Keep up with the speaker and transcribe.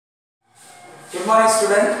Good morning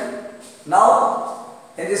student. Now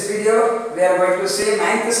in this video we are going to see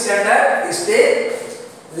 9th standard history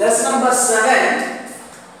lesson number 7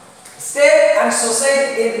 State and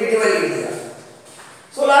Society in Medieval India.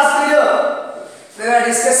 So last video we have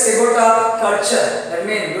discussed about our culture, that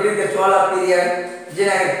means during the Chola period,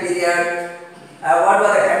 Vijayanagar period, what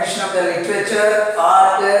was the condition of the literature,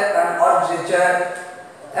 art and architecture,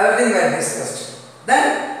 everything we have discussed.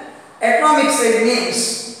 Then economic side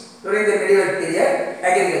means during the medieval period,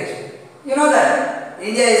 agriculture. You know that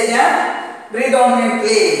India is a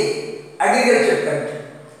predominantly agriculture country.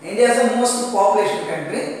 India is the most population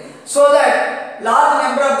country, so that large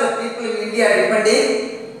number of the people in India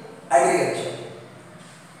depending agriculture.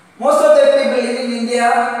 Most of the people live in India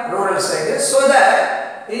rural side, so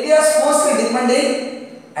that India is mostly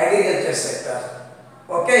depending agriculture sector.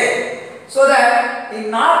 Okay, so that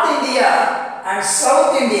in North India and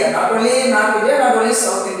South India, not only North India, not only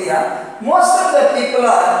South India, most of the people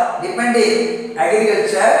are depending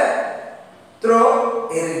agriculture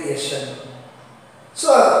through irrigation.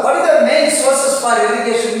 So, what is the main sources for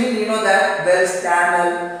irrigation? Mean you know that wells,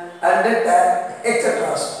 canal, and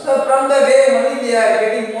etc. So, from the way only we are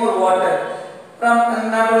getting more water.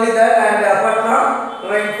 From not only that, and apart from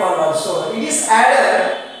rainfall also, it is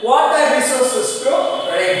added water resources to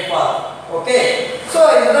rainfall. Okay. So,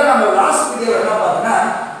 this is our last video.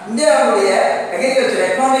 India agriculture,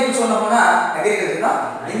 economic agriculture.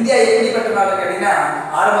 India is a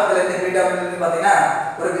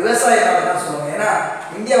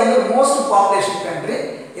India is the most population country.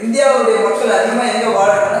 India is the most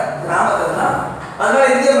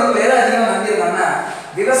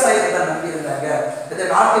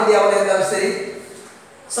North India,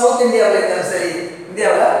 South India, India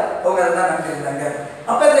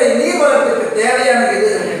அப்ப இந்த நீர்வளத்துக்கு தேவையான இது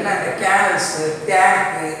என்னன்னா canals,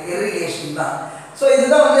 tank, irrigation தான். So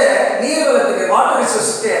இதுதான் வந்து நீர்வளத்துக்கு water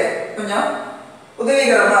ரிசோர்ஸ்க்கு கொஞ்சம்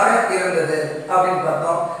உதவிகரமாக இருந்தது அப்படின்னு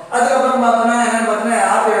பார்த்தோம். அதுக்கப்புறம் பார்த்தோம்னா என்னன்னு பார்த்தோம்னா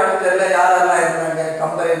ஆப்பிள் இடத்துல யாரெல்லாம் இருந்தாங்க,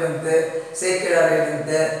 கம்பெனில இருந்து, சேக்கிழார்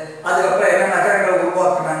இருந்து, அதுக்கப்புறம் என்ன நகரங்களை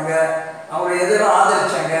உருவாக்குனாங்க, அவங்க எதெல்லாம்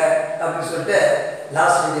ஆதரிச்சாங்க அப்படின்னு சொல்லிட்டு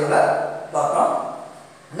லாஸ்ட் வீடியோல பார்த்தோம்.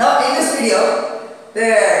 Now in this video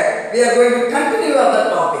we are going to continue on the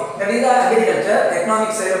topic, that is agriculture.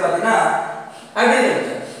 Economic side pathina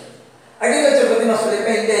agriculture பத்தி நான்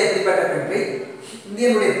சொல்லிருக்கேன். இந்தியா எப்படிப்பட்ட country,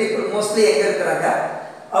 இந்தியன் people mostly எங்க இருக்காங்க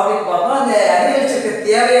அப்படி பார்த்தோம். அந்த agriculture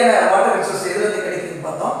தேவையான வாட்டர் ரிசோர்ஸ் எதுல இருந்து கிடைக்குதுன்னு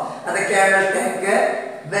பார்த்தோம். அந்த கேனல், டேங்க்,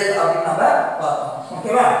 வெல் அப்படி நம்ம பார்த்தோம்.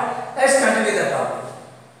 ஓகேவா? Let's continue the topic.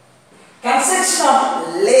 Construction of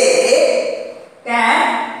lake, tank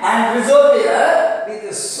and reservoir with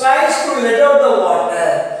swales to let out the water.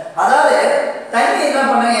 அதாவது தண்ணி என்ன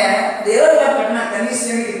பண்ணாங்க, இதெல்லாம் பண்ணா தண்ணி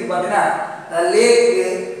சேமிக்கிறது பார்த்தீங்கன்னா லேக்,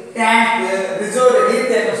 டேங்க், ரிசர்வ், நீர்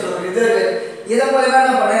தேக்கம் சொல்லுவாங்க, ரிசர்வ், இதை மூலமா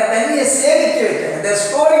என்ன பண்ணாங்க, தண்ணியை சேமிச்சு வைத்தாங்க. they are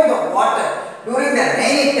storing the water during the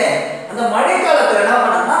rainy time. அந்த மழை காலத்துல என்ன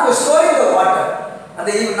பண்ணாங்கன்னா they storing the water.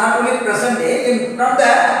 அது not only present day, from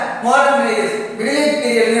the modern village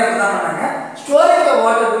period அப்படிதான் பண்ணாங்க, storing the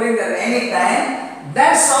water during the rainy time.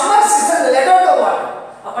 Then summer season let out the water.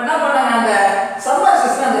 அப்ப என்ன பண்ணாங்க, அந்த சம்மர்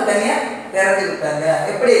சீசன் அந்த தண்ணியை திறந்து விட்டாங்க.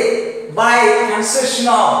 எப்படி? by construction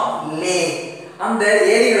of lake, அந்த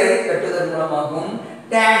ஏரிகளை கட்டுவதன் மூலமாகவும்,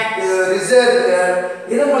 tank, reservoir,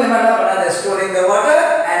 இது மூலமா என்ன பண்ணாங்க, storing the water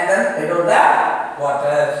and then let out the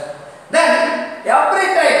water. Then every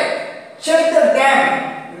time check the dam,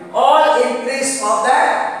 all increase of the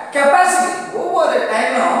capacity. ஒவ்வொரு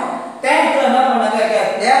டைமும் டேங்க்ல என்ன பண்ணாங்க,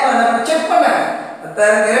 டேம் செக் பண்ணாங்க,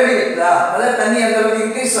 நிரம்பி இருக்குதா, அதாவது தண்ணி அந்த அளவுக்கு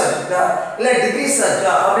இன்க்ரீஸ் ஆச்சுதா இல்ல டிக்ரீஸ்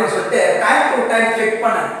ஆச்சா அப்படின்னு சொல்லிட்டு டைம் டு டைம் செக்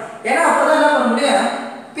பண்ணாங்க. ஏன்னா அப்பதான் என்ன பண்ண முடியும்,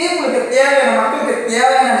 பீப்புளுக்கு தேவையான, மக்களுக்கு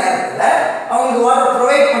தேவையான நேரத்துல அவங்களுக்கு வாட்டர்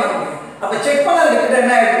ப்ரொவைட் பண்ண முடியும். அப்ப செக் பண்ணதுக்கு கிட்ட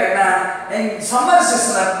என்ன ஆயிடுச்சுன்னா, சம்மர்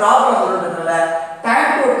சீசன்ல problem வருதுனால time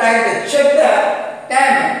to time check the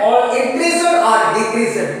time all increased R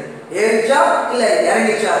decreased, ஏறிச்சா இல்ல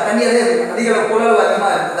இறங்கிச்சா, தண்ணி அதே அதிக குளவு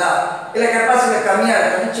அதிகமா இருக்குதா இல்ல கெப்பாசிட்டி கம்மியா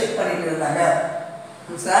இருக்குன்னு செக் பண்ணிட்டு இருந்தாங்க.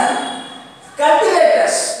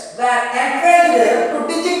 Cultivators were encouraged to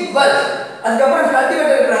dig wells. அதுக்கப்புறம்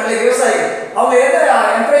கல்டிவேட்டர் இருக்காங்களே விவசாயிகள், அவங்க எதை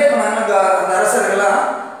என்கரேஜ் பண்ணாங்க, அந்த அரசர்கள்லாம்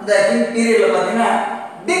இந்த கிங் பீரியட்ல பார்த்தீங்கன்னா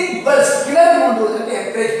டிக் வெல்ஸ், கிணறு நோண்டுவதற்கு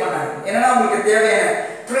என்கரேஜ் பண்ணாங்க. ஏன்னா அவங்களுக்கு தேவையான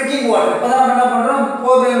ட்ரிங்கிங் வாட்டர். இப்போ தான் என்ன பண்ணுறோம்,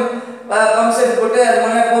 போர்வெல் பம்ப் செட் போட்டு அது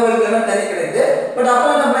மூலமாக போர்வெல்லாம் தண்ணி கிடையாது. பட் அப்போ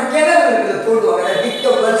நம்ம கிணறு இருக்குது போடுவாங்க, டிக்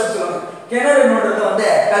வெல்ஸ் சொல்லுவாங்க. கிணறு நோண்டுறதை வந்து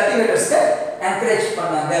கல்டிவேட்டர்ஸ்க்கு என்கரேஜ்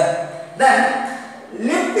பண்ணாங்க. தென்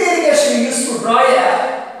lift irrigation used to draw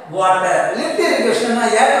water. Lift irrigation na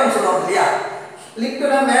ஏற்றம் சொல்லுவாங்க இல்லையா,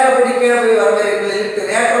 லிஃப்ட்னா மேலே போய் கீழே போய் வர மாதிரி லிஃப்ட்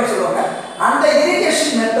ஏற்றம் சொல்லுவாங்க. அந்த irrigation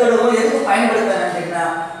மெத்தடும் எதுக்கு பயன்படுத்தாங்கன்னா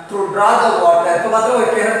through draw the water. இப்போ பார்த்தா ஒரு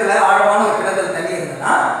கிணத்துல ஆழமான ஒரு கிணத்துல தண்ணி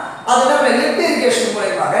இருந்ததுன்னா அது நம்ம லிஃப்ட் இரிகேஷன்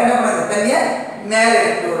மூலமாக என்ன பண்ணுறது தண்ணியை மேலே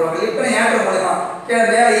எடுத்துட்டு வருவாங்க. லிஃப்ட் ஏற்ற மூலமா கீழே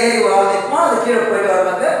மேலே ஏறி வரதுக்குமா அது கீழே போயிட்டு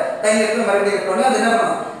வரும்போது தண்ணி எடுத்து மறுபடியும் இருக்கணும். அது என்ன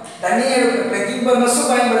பண்ணும் தண்ணியை ட்ரெக்கிங் பர்பஸும்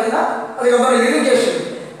பயன்படுத்தினா அதுக்கப்புறம் இரிகேஷன்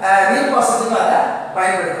நீர்ப்பாசனத்துக்கு அதை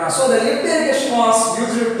பயன்படுத்தலாம். So the lift irrigation was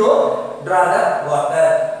used to draw the water.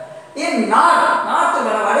 In north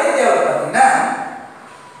வட இந்தியாவில் பார்த்தீங்கன்னா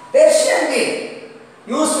Persian wheel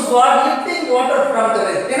used for lifting water from the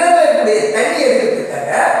well. கிணறுல இருக்கக்கூடிய தண்ணி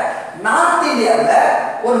எடுக்கிறதுக்காக நார்த் இந்தியாவில்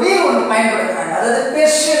ஒரு வீல் ஒன்று பயன்படுத்துறாங்க. அதாவது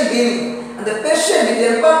பெர்ஷியன் வீல். அந்த பெர்ஷியன்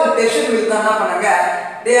வீல் அந்த பெர்ஷியன் வீல் தான் என்ன பண்ணாங்க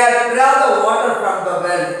they are draw the water from the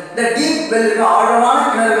well. The deep well ஆழமான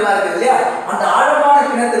கிணறுகளா இருக்குது இல்லையா அந்த ஆழமான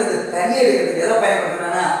கிணத்துல இருந்து தண்ணி எடுக்கிறதுக்கு எதை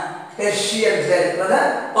பயன்படுத்துறாங்கன்னா பெர்ஷியன் வெல். அதாவது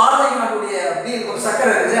பாலைவனத்துடைய வீல் ஒரு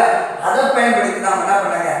சக்கரை இருக்கு இல்லையா அதை பயன்படுத்தி தான் என்ன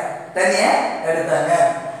பண்ணாங்க தண்ணியை எடுத்தாங்க.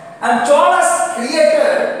 And Cholas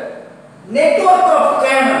created network of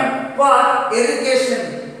canal for irrigation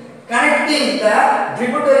connecting the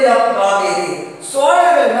tributary of Kaveri.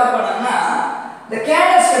 சோழர்கள் என்ன பண்ணாங்கன்னா the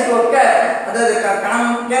canals network அதாவது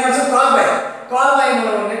canals கால்வாய்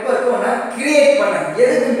ஒரு நெட்வொர்க் ஒன்று கிரியேட் பண்ணாங்க.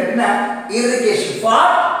 எதுக்குன்னு கேட்டீங்கன்னா irrigation for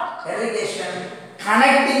irrigation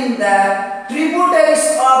connecting the tributaries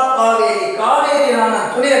of Kaveri. காவேரியான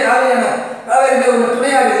Kaveri ஒரு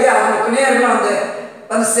துணையாக இல்லையா அவங்க துணையார்கள்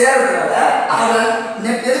வந்து சேர்றதுனால அதை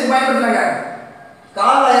எதுக்கு பயன்படுத்துறாங்க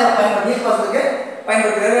கால்வாயை நீர்ப்பாசனத்துக்கு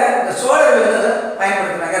பயன்படுத்துகிற இந்த சோழர்கள் வந்து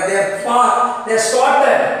பயன்படுத்துறாங்க. they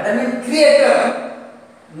started that means created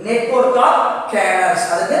network of canals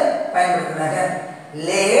அதுக்கு பயன்படுத்துறாங்க.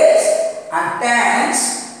 lakes and tanks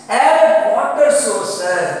added water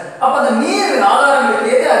sources. அப்ப அந்த நீர்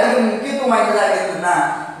ஆதாரங்களுக்கு எது அதிக முக்கியத்துவம் வாய்ந்ததாக இருக்குன்னா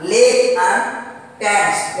lake and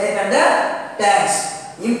tanks.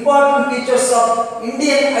 Important features of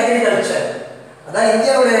Indian agriculture. அதான்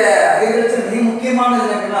இந்தியாவுடைய அக்ரிகல்ச்சர் மிக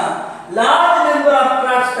முக்கியமானது என்னன்னா large number of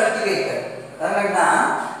crops cultivated. அதான்னா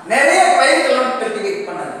நிறைய பயிர்கள் கல்டிவேட்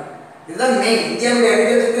பண்ணாங்க. இதுதான் மெயின் இந்தியாவுடைய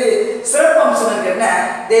அக்ரிகல்ச்சருக்கு சிறப்பு அம்சம் என்ன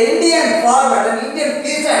the Indian farmer and Indian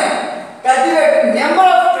peasant cultivated number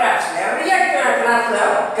of crops. நிறைய crops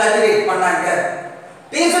cultivate பண்ணாங்க.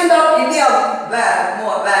 Peasant of India were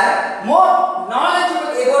more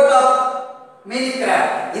knowledgeable about many crops.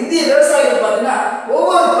 இந்திய விவசாயிகள் பார்த்தீங்கன்னா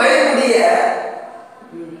ஒவ்வொரு பயிரினுடைய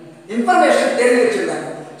இன்ஃபர்மேஷன் தெரிஞ்சு வச்சிருந்தாங்க.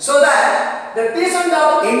 So that the peasant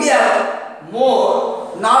of India more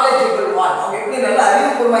knowledgeable what அவங்க எப்படி நல்ல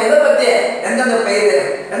அறிவுபூர்வமா எதை பத்தி எந்த பயிர்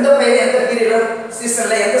எந்த பீரியட்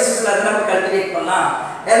சீசன்ல எந்த சீசன்ல அதை நம்ம கல்டிவேட் பண்ணலாம்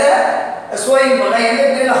எதை சோயிங் பண்ணலாம் எந்த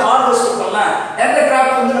பீரியட்ல ஹார்வெஸ்ட் பண்ணலாம் எந்த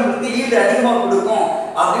கிராப் வந்து நமக்கு ஈல்டு அதிகமாக கொடுக்கும்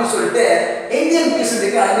அப்படின்னு சொல்லிட்டு இந்தியன்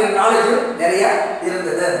பீசன்ட்டுக்கு அந்த நாலேஜ் நிறைய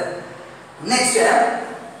இருந்தது. Next,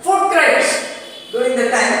 food crops. During the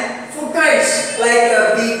time, food crops like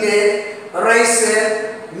wheat, rice,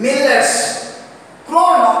 millets,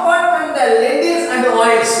 grown apart from the lentils and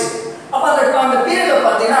oils. அப்ப அந்த பீரியட்ல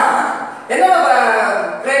பார்த்தீங்கன்னா என்னென்ன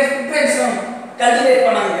crops கல்டிவேட்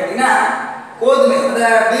பண்ணாங்க கேட்டீங்கன்னா கோதுமை அந்த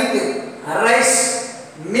wheat, rice,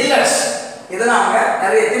 millets இதெல்லாம் அவங்க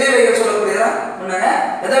நிறைய திணைவைகள் சொல்லக்கூடியதா சொன்னாங்க.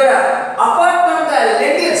 எதை விட apart from the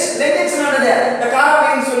lentils என்னது இந்த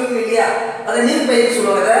காரப்பயிர்னு சொல்லுவீங்க இல்லையா அதை நீர் பயிர்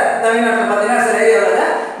சொல்லுவாங்க. தமிழ்நாட்டில் பார்த்தீங்கன்னா சில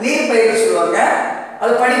ஏரியாவில் நீர் பயிர் சொல்லுவாங்க.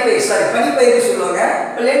 அது பனிப்பயிர் சொல்லுவாங்க.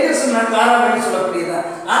 இப்போ லெண்டில்ஸ் காரப்பயிர்னு சொல்லக்கூடியது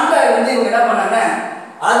அந்த வந்து இவங்க என்ன பண்ணாங்க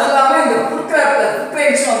அது இல்லாமல் இந்த ஃபுட்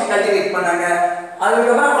கிராப்ஸ் அவங்க கல்டிவேட் பண்ணாங்க.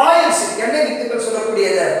 அதுக்கப்புறம் ஆயில்ஸ் எண்ணெய் வித்துக்கள்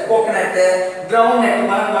சொல்லக்கூடியது கோகனட்டு கிரவுண்ட்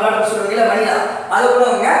மலாட்டம் சொல்லுவாங்க இல்லை மணிலா அதை கூட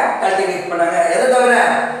அவங்க கல்டிவேட் பண்ணாங்க. எதை தவிர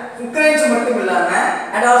ஃபுட் மட்டும் இல்லாமல்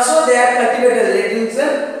and also they are cultivated lentils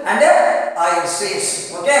and oil seeds.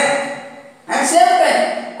 Okay, and same time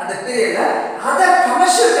at the period other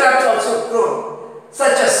commercial crops also grown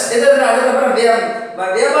such as அதுக்கப்புறம்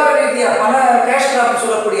வியாபார ரீதியா பண கேஷ் கிராப்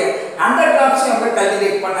சொல்லக்கூடிய அந்த கிராப்ஸ் அவங்க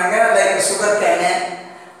கல்டிவேட் பண்ணாங்க. Like sugar can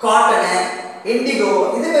cotton indigo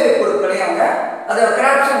இது மாதிரி பொருட்களையும் அவங்க அதோட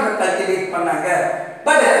கிராப்ஸ் அவங்க கல்டிவேட் பண்ணாங்க.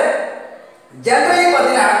 பட் ஜெனரலி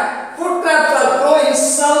பார்த்தீங்கன்னா food graphs R grow in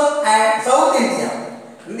South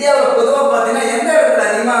இந்தியாவில் பொதுவாக பார்த்தீங்கன்னா எந்த இடத்துல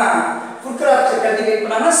அதிகமாக ஃபுட் கிராப்ஸ் கல்டிவேட்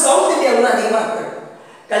பண்ணாங்கன்னா சவுத் இந்தியாவில் அதிகமாக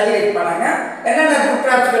கல்டிவேட் பண்ணாங்க. என்னென்ன ஃபுட்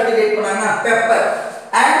கிராப்ஸ் கல்டிவேட் பண்ணாங்கன்னா pepper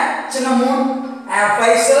and சின்னமூன் and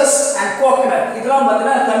spices and coconut இதெல்லாம்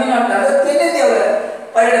பார்த்தீங்கன்னா தமிழ்நாட்டில் தென்னிந்தியாவில்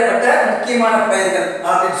பயிரிடப்பட்ட முக்கியமான பயிர்கள்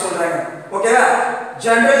அப்படின்னு சொல்றாங்க. ஓகேவா?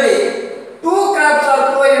 Generally 2 crops are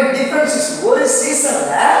grown in different seasons. ஒரு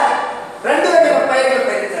சீசன்ல ரெண்டு வகையான பயிர்கள்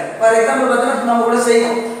பயிரிடுறாங்க. ஃபார் எக்ஸாம்பிள் பார்த்தீங்கன்னா நம்ம கூட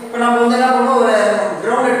செய்வோம். இப்போ நம்ம வந்து என்ன பண்ணுவோம் ஒரு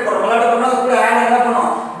கிரவுண்ட் போடுறோம் விளையாட பண்ணோம் அது கூட ஆட் என்ன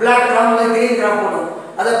பண்ணுவோம் பிளாக் கிராம் இல்லை கிரீன் கிராம் போடுவோம்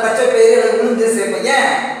அதை பச்சை பயிர் அதை உளுந்து சேர்ப்போம். ஏன்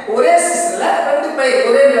ஒரே சீசன்ல ரெண்டு பயிர்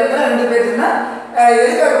ஒரே நிலத்தில் ரெண்டு பயிர்னா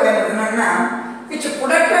எதுக்காக பயன்படுத்தினாங்கன்னா which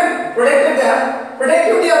protected the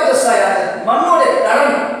productivity of the soil. மண்ணோட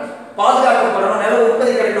தரம் பாதுகாக்கப்படணும், நல்ல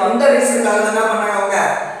உற்பத்தி கிடைக்கணும். அந்த ரீசனுக்காக என்ன பண்ணாங்க அவங்க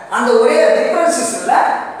அந்த ஒரே டிஃபரன்சஸ் இல்ல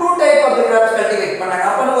two type of graphs cultivate பண்ணாங்க.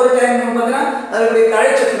 அப்ப ஒரு டைம் பார்த்தீங்கன்னா அதோட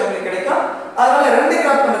தழைச்சத்து நமக்கு கிடைக்கும். அதனால ரெண்டு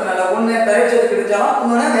கிராப் பண்றதுனால ஒண்ணு தழைச்சத்து கிடைச்சாலும்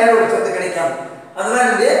இன்னொன்னு வேரோட சத்து கிடைக்கும். அதுதான்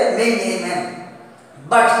இந்த main aim.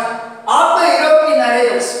 But after European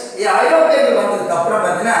arrivals, ஐரோப்பியர்கள் வந்ததுக்கு அப்புறம்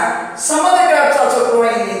பார்த்தீங்கன்னா some other crops also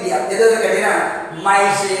growing in India. எதாவது கேட்டீங்கன்னா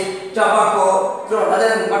மைஸ், டொபாக்கோ,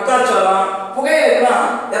 அதாவது மக்காச்சோளம், புகையிலைலாம்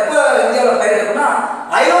எப்போ இந்தியாவில் பயிரிடணும்னா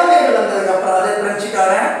ஐரோப்பியர்கள் வந்ததுக்கு அப்புறம், அதாவது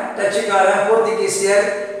பிரெஞ்சுக்காரன், டச்சுக்காரன், போர்த்துகீசியர்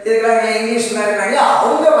இருக்கிறாங்க, இங்கிலீஷ்லாம் இருக்கிறாங்க.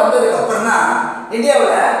 அவங்க வந்ததுக்கு அப்புறம் தான்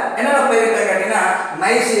இந்தியாவில் என்னென்ன பயிரிட்டாங்க கேட்டீங்கன்னா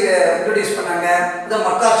மைஸ் இன்ட்ரடியூஸ் பண்ணாங்க, இந்த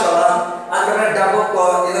மக்காச்சோளம், அதுக்கப்புறம் டொபாக்கோ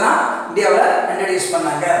இதெல்லாம் இந்தியாவில் இன்ட்ரடியூஸ்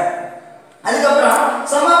பண்ணாங்க. அதுக்கப்புறம்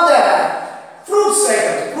some of the fruits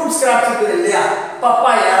items, fruits crops இருக்குது இல்லையா,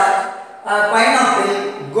 papaya, pineapple,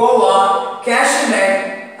 Goa, cashew nut,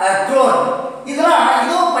 clone, இதெல்லாம்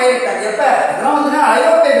இதுவும் பயிரிட்டாங்க. எப்ப இதெல்லாம் வந்து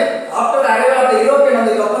ஐரோப்பியர்கள் ஆஃப்டர் அரைவல் ஆஃப் யூரோப்பியன்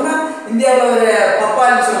வந்ததுக்கு அப்புறம் இந்தியாவில் ஒரு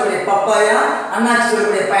பப்பாயின்னு சொல்லக்கூடிய பப்பாயா, அன்னாச்சி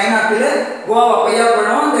சொல்லக்கூடிய பைனாப்பிள், கோவா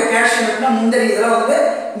கொய்யாப்பழம், இந்த cashew nut முந்திரி இதெல்லாம் வந்து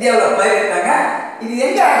இந்தியாவில் பயிரிட்டாங்க. இது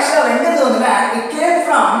எங்க ஆக்சுவலாக எங்கிருந்து வந்துன்னா it came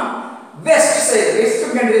from west side, west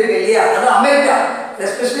country இருக்கு இல்லையா, அது அமெரிக்கா.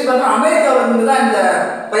 எஸ்பெஷலி பார்த்தா அமெரிக்காவில் இருந்து தான் இந்த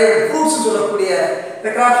பயிர் ஃப்ரூட்ஸ் சொல்லக்கூடிய இந்த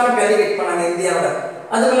கிராப்ஸ்லாம் கல்டிவேட் பண்ணாங்க இந்தியாவில்.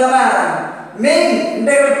 அதுவும் இல்லாமல் main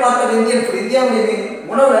integral part of Indian food, இந்தியாவுடைய மெயின்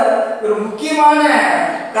உணவில் ஒரு முக்கியமான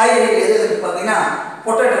காய்கறிகள் எது எதுன்னு பார்த்தீங்கன்னா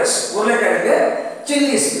பொட்டேட்டோஸ் உருளைக்கிழங்கு,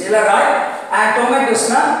 சில்லிஸ் மிளகாய்,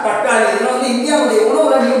 டொமேட்டோஸ்னா தக்காளி, இதெல்லாம் வந்து இந்தியாவுடைய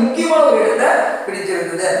உணவுல மிக முக்கியமான ஒரு இடத்தை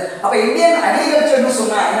பிடிச்சிருந்தது. அப்ப இந்தியன் அக்ரிகல்ச்சர்னு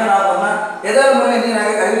சொன்னா என்ன ஆகும்னா எதாவது மூலம் இந்தியன்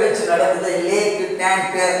அக்ரிகல்ச்சர் நடக்குது, லேக்,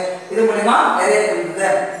 டேங்க் இது மூலமா நிறைய இருந்தது.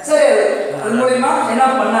 சரி, அது மூலமா என்ன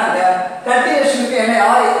பண்ணாங்க, கல்டிவேஷனுக்கு என்ன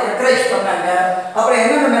யார் என்கரேஜ் பண்ணாங்க, அப்புறம்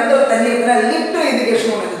என்னென்ன மெத்தட் தண்ணி இருக்குன்னா லிஃப்ட்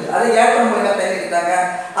இரிகேஷன் ஒன்று இருக்குது, அது ஏற்றம் மூலமா தண்ணி எடுத்தாங்க.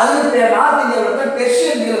 அது நார்த் இந்தியாவில் வந்து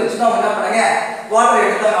பெர்ஷியன் நீரை வச்சு தான் என்ன பண்ணாங்க வாட்டர்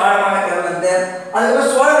எடுத்தாங்க, ஆழமான கிணறு வந்து.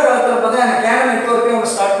 அதுக்கப்புறம் சோழ காலத்தில் பார்த்தா அந்த கேனல் நெட்வொர்க்கே அவங்க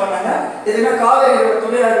ஸ்டார்ட் பண்ணாங்க. இதுனா காவேரி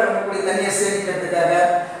தொழிலாளர்கள் கூடிய தண்ணியை சேமிக்கிறதுக்காக.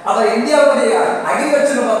 அப்புறம் இந்தியாவுடைய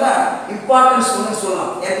அக்ரிகல்ச்சர் பார்த்தா இம்பார்ட்டன்ஸ் ஒன்று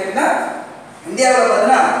சொல்லலாம். ஏன்னா இந்தியாவில்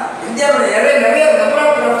பார்த்தீங்கன்னா இந்தியாவுடைய நிறைய நம்பர்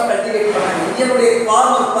ஆஃப் கிராப்ஸ் கல்டிவேட் பண்ணாங்க. இந்தியாவுடைய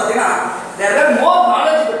ஃபார்மர்ஸ் பார்த்தீங்கன்னா there are more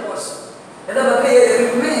knowledgeable person. எதை பற்றி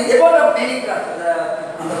இருக்குமே எபவுட் ஆஃப் எனி கிராப்,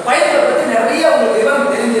 அந்த பயிரை பற்றி நிறைய உங்களுக்கு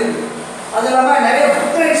விவரம் தெரிஞ்சிருக்கு. அது இல்லாமல் நிறைய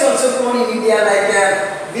food rice also grown in India, like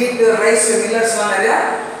வீட், ரைஸ், மில்லட்ஸ்லாம் நிறையா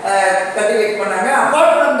கல்டிவேட் பண்ணாங்க.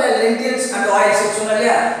 Apart from the lentils and oils சொன்னோம்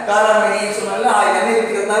இல்லையா, காளாமணி சொன்னால எண்ணெய்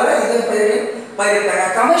இருக்கிறது தவிர இதன் பயிரிட்டாங்க.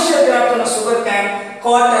 Commercial graphs sugar cane,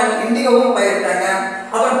 cotton, இண்டிகோவும் பயிரிட்டாங்க.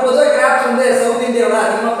 அப்புறம் பொதுவாக கிராப்ஸ் வந்து சவுத் இந்தியாவில்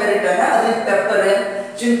அதிகமாக பயிரிட்டாங்க. அது பெப்பரு,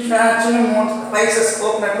 சின்னமோன், ஸ்பைசஸ்,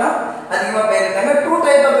 கோகனட்லாம் அதிகமாக பயிரிட்டாங்க. டூ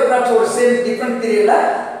டைப் ஆஃப் கிராப்ஸ் ஒரு சேம் டிஃப்ரெண்ட் பீரியடில்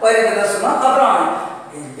பயிரிட்டதாக சொன்னோம். அப்புறம்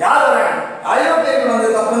யார் வராங்க ஐரோப்பியர்கள்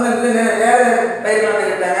வந்ததுக்கு அப்புறம் தான் வேற பயிர்களாக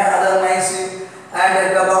பயிரிட்டாங்க. அதாவது mice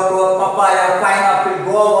and tobacco, papaya, pineapple,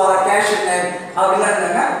 Goa, cashew nut அப்படிலாம்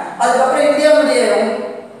இருந்தாங்க. அதுக்கப்புறம் இந்தியாவுடைய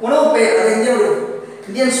உணவு பயிர், அது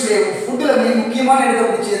இந்தியன்ஸுடைய ஃபுட்டில் மிக முக்கியமான இடத்தை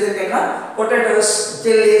பிடிச்சது கேட்டால் பொட்டேட்டோஸ்,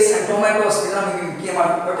 சில்லிஸ் அண்ட் டொமேட்டோஸ் இதெல்லாம் மிக முக்கியமான.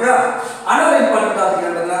 ஓகேவா, அனதர் இம்பார்ட்டன்ட் டாபிக்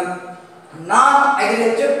என்னதுன்னா நான்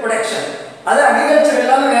அக்ரிகல்ச்சர் ப்ரொடக்ஷன். அது அக்ரிகல்ச்சர்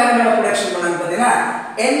எல்லாமே வேற என்ன ப்ரொடக்ஷன் பண்ணாங்க பார்த்தீங்கன்னா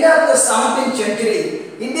end of the 17th century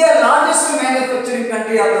India largest manufacturing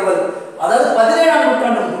country of the world. அதாவது 17ஆம்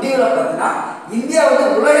நூற்றாண்டு முடிவுல பார்த்தீங்கன்னா இந்தியா வந்து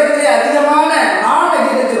உலகத்திலே அதிகமான நான்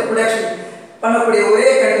அக்ரிகல்ச்சர் ப்ரொடக்ஷன் பண்ணக்கூடிய ஒரே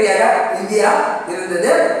கண்ட்ரியாக இந்தியா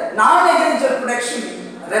இருந்தது. நான் அக்ரிகல்ச்சர் ப்ரொடக்ஷன்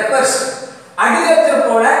ரெஃபர்ஸ் அக்ரிகல்ச்சர்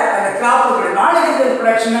போல அந்த கிராப். நான் அக்ரிகல்ச்சர்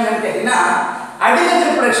ப்ரொடக்ஷன் என்னன்னு கேட்டீங்கன்னா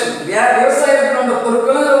அக்ரிகல்ச்சர் ப்ரொடக்ஷன் விவசாயத்தில் உள்ள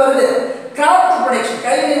பொருட்கள் வருது, கிராஃப்ட் ப்ரொடக்ஷன்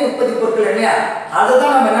கைவினை உற்பத்தி பொருட்கள் இல்லையா,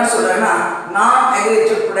 அதுதான் நம்ம என்ன சொல்றோம்னா நான்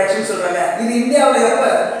அக்ரிகல்ச்சர் ப்ரொடக்ஷன் சொல்றாங்க. இது இந்தியாவில் எப்போ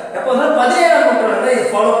 17ஆம் நூற்றாண்டுல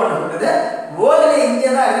இது ஃபாலோ பண்ணப்பட்டது. வேர்ல்ட்ல இந்தியா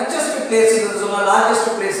தான் ரிச்சஸ்ட் பிளேஸ் சொல்லலாம்,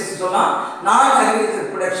 லார்ஜஸ்ட் பிளேஸ் சொல்லலாம் நான் அக்ரிகல்ச்சர்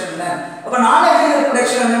ப்ரொடக்ஷன். அப்ப நான் அக்ரிகல்ச்சர்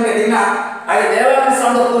ப்ரொடக்ஷன் என்னன்னு கேட்டீங்கன்னா அது வேளாண்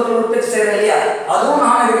சார்ந்த பொருட்கள் உற்பத்தி செய்யறோம் இல்லையா, அதுவும்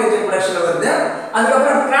நான் அக்ரிகல்ச்சர் ப்ரொடக்ஷன்ல வருது.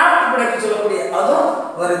 அதுக்கப்புறம் கிராஃப்ட் ப்ரொடக்ஷன் சொல்லக்கூடிய அதுவும்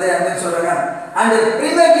வருது அப்படின்னு சொல்றாங்க. And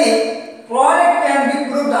பிரிமர்லி product can be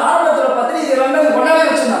proved. ஆரம்பத்தில் பார்த்து இது எல்லாமே ஒன்றாவே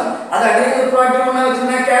வச்சிருந்தாங்க. அது அக்ரிகல்ச்சர் ப்ராடக்ட் ஒன்றா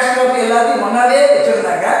வச்சிருந்தாங்க, கேஷ் கிராப் எல்லாத்தையும் ஒன்றாவே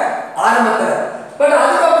வச்சிருந்தாங்க ஆரம்பத்தில். பட்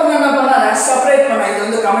அதுக்கப்புறம் என்ன பண்ணாங்க, செப்பரேட் பண்ணாங்க. இது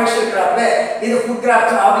வந்து கமர்ஷியல் கிராப், இது ஃபுட்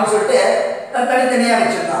கிராப் அப்படின்னு சொல்லிட்டு தனித்தனியாக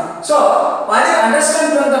வச்சிருந்தாங்க. So under